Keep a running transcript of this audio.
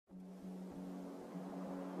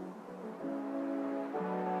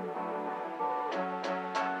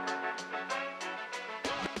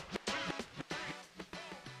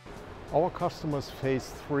Our customers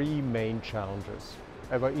face three main challenges: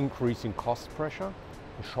 ever-increasing cost pressure,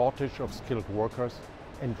 a shortage of skilled workers,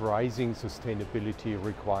 and rising sustainability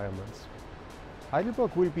requirements.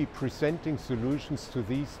 Heidelberg will be presenting solutions to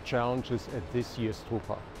these challenges at this year's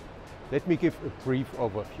drupa. Let me give a brief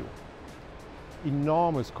overview.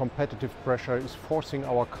 Enormous competitive pressure is forcing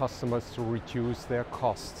our customers to reduce their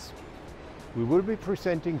costs. We will be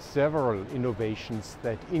presenting several innovations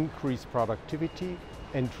that increase productivity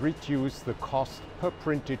and reduce the cost per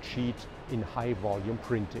printed sheet in high-volume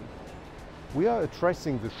printing. We are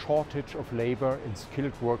addressing the shortage of labor and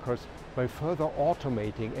skilled workers by further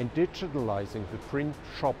automating and digitalizing the print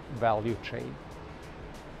shop value chain.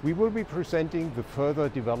 We will be presenting the further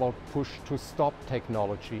developed push-to-stop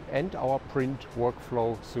technology and our print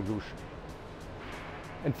workflow solution.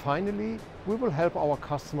 And finally, we will help our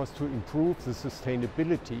customers to improve the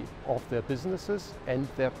sustainability of their businesses and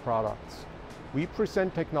their products. We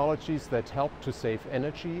present technologies that help to save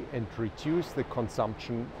energy and reduce the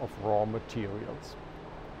consumption of raw materials.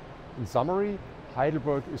 In summary,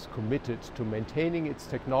 Heidelberg is committed to maintaining its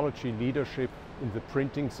technology leadership in the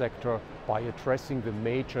printing sector by addressing the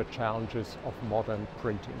major challenges of modern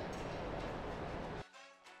printing.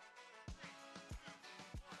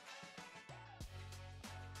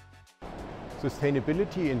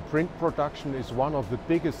 Sustainability in print production is one of the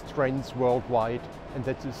biggest trends worldwide and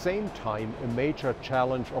at the same time a major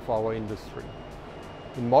challenge of our industry.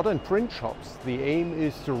 In modern print shops, the aim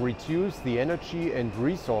is to reduce the energy and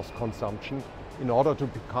resource consumption in order to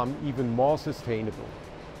become even more sustainable.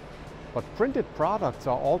 But printed products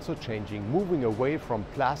are also changing, moving away from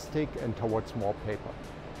plastic and towards more paper.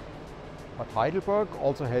 But Heidelberg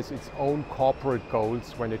also has its own corporate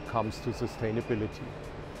goals when it comes to sustainability.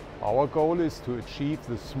 Our goal is to achieve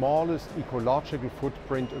the smallest ecological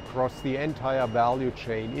footprint across the entire value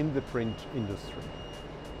chain in the print industry.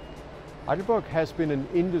 Heidelberg has been an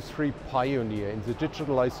industry pioneer in the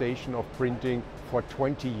digitalization of printing for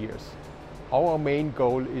 20 years. Our main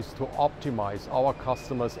goal is to optimize our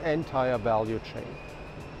customers' entire value chain.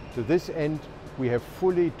 To this end, we have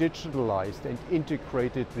fully digitalized and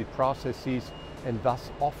integrated the processes and thus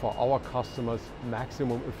offer our customers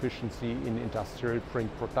maximum efficiency in industrial print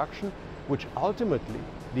production, which ultimately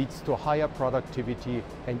leads to higher productivity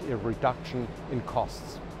and a reduction in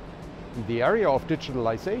costs. In the area of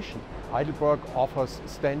digitalization, Heidelberg offers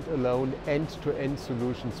standalone end-to-end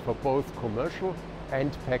solutions for both commercial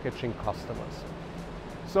and packaging customers.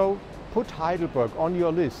 So put Heidelberg on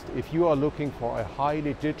your list if you are looking for a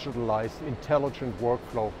highly digitalized, intelligent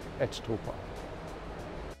workflow at drupa.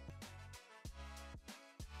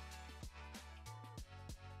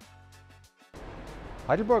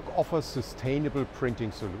 Heidelberg offers sustainable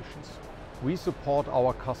printing solutions. We support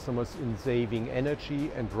our customers in saving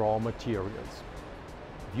energy and raw materials.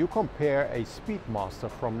 If you compare a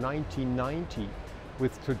Speedmaster from 1990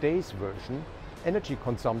 with today's version, energy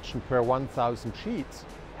consumption per 1,000 sheets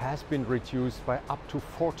has been reduced by up to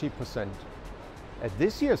 40%. At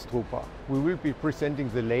this year's drupa, we will be presenting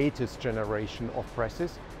the latest generation of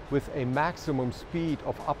presses with a maximum speed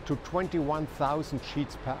of up to 21,000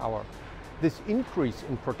 sheets per hour. This increase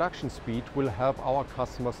in production speed will help our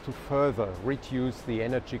customers to further reduce the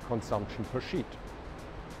energy consumption per sheet.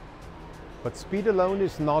 But speed alone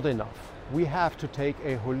is not enough. We have to take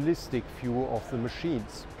a holistic view of the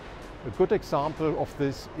machines. A good example of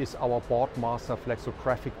this is our Boardmaster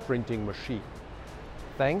flexographic printing machine.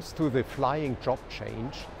 Thanks to the flying job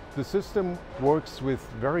change, the system works with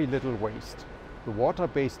very little waste. The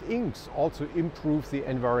water-based inks also improve the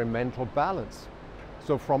environmental balance.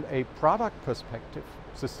 So from a product perspective,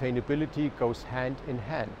 sustainability goes hand in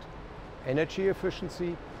hand. Energy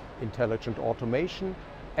efficiency, intelligent automation,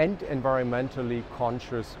 and environmentally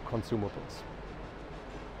conscious consumables.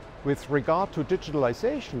 With regard to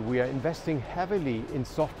digitalization, we are investing heavily in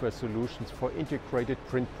software solutions for integrated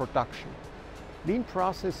print production. Lean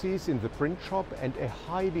processes in the print shop and a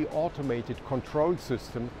highly automated control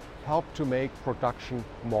system help to make production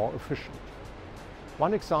more efficient.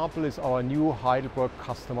 One example is our new Heidelberg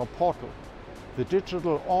Customer Portal. The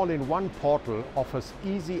digital all-in-one portal offers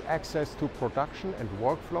easy access to production and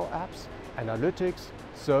workflow apps, analytics,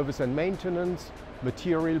 service and maintenance,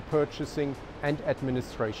 material purchasing, and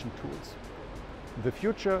administration tools. In the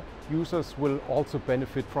future, users will also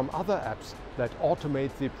benefit from other apps that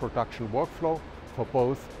automate the production workflow for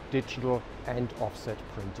both digital and offset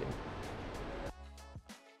printing.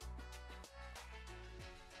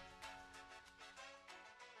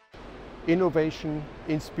 Innovation,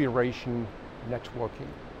 inspiration, networking.